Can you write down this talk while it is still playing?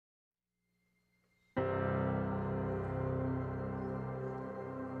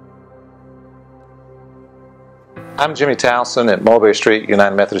I'm Jimmy Towson at Mulberry Street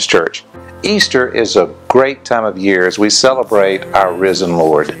United Methodist Church. Easter is a great time of year as we celebrate our risen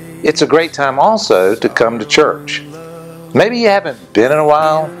Lord. It's a great time also to come to church. Maybe you haven't been in a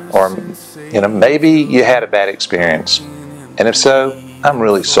while, or maybe you had a bad experience. And if so, I'm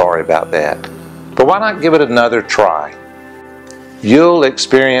really sorry about that. But why not give it another try? You'll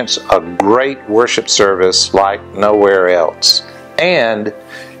experience a great worship service like nowhere else. And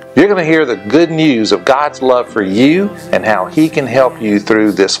you're going to hear the good news of God's love for you and how He can help you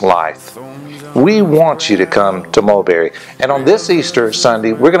through this life. We want you to come to Mulberry. And on this Easter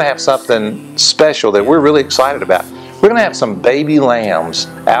Sunday, we're going to have something special that we're really excited about. We're going to have some baby lambs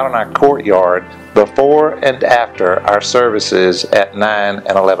out in our courtyard before and after our services at 9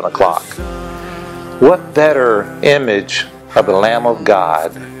 and 11 o'clock. What better image of the Lamb of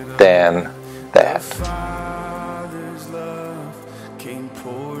God than that?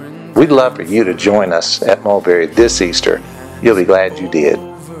 We'd love for you to join us at Mulberry this Easter. You'll be glad you did.